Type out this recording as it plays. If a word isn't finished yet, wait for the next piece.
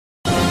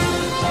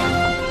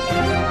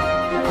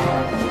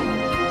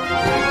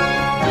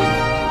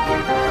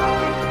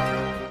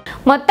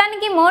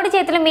మొత్తానికి మోడీ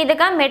చేతుల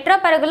మీదుగా మెట్రో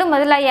పరుగులు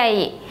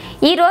మొదలయ్యాయి.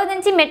 ఈ రోజు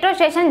నుంచి మెట్రో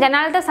స్టేషన్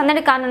జనాలతో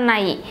సందడి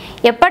కానున్నాయి.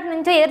 ఎప్పటి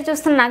నుంచో ఎదురు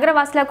చూస్తున్న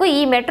నగరవాసులకు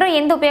ఈ మెట్రో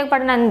ఎంత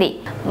ఉపయోగపడనుంది.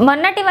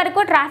 మొన్నటి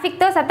వరకు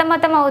ట్రాఫిక్తో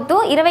సతమతం అవుతూ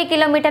 20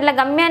 కిలోమీటర్ల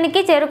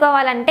గమ్యానికి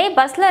చేరుకోవాలంటే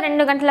బస్సులో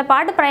 2 గంటల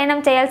పాటు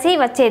ప్రయాణం చేయాల్సి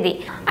వచ్చేది.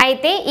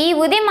 అయితే ఈ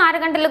ఉదయం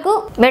 6 గంటలకు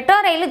మెట్రో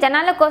రైలు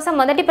జనాల కోసం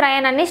మొదటి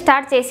ప్రయాణాన్ని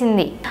స్టార్ట్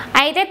చేసింది.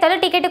 అయితే తొలి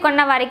టికెట్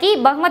కొన్న వారికి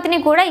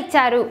బహుమతిని కూడా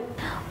ఇచ్చారు.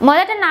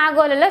 మొదట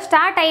నాగోలులో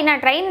స్టార్ట్ అయిన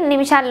ట్రైన్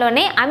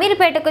నిమిషాల్లోనే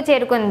అమీర్పేటకు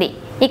చేరుకుంది.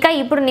 ఇక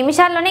ఇప్పుడు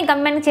నిమిషాల్లోనే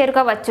గమ్యానికి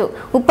చేరుకోవచ్చు.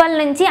 ఉప్పల్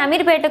నుంచి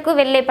అమీర్పేటకు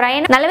వెళ్లే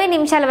ప్రయాణం 40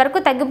 నిమిషాల వరకు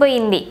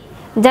తగ్గిపోయింది.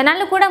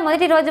 జనాలు కూడా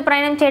మొదటి రోజు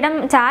ప్రయాణం చేయడం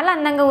చాలా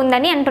అందంగా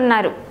ఉందని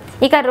అంటున్నారు.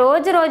 ఇక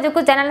రోజు రోజుకు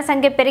జనాల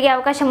సంఖ్య పెరిగే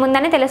అవకాశం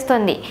ఉందని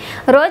తెలుస్తోంది.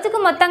 రోజుకు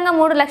మొత్తంగా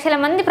 3 లక్షల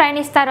మంది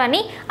ప్రయాణిస్తారు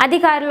అని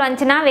అధికారులు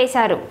అంచనా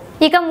వేశారు.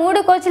 ఇక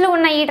 3 కోచ్లు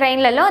ఉన్న ఈ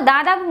ట్రైన్లలో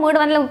దాదాపు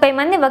 330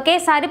 మంది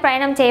ఒకేసారి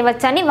ప్రయాణం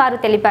చేయవచ్చని వారు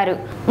తెలిపారు.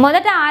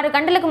 మొదట 6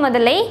 గంటలకు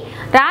మొదలై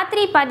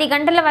రాత్రి 10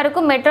 గంటల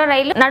వరకు మెట్రో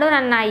రైలు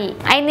నడవనున్నాయి.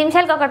 5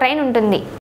 నిమిషాలకు ఒక ట్రైన్ ఉంటుంది.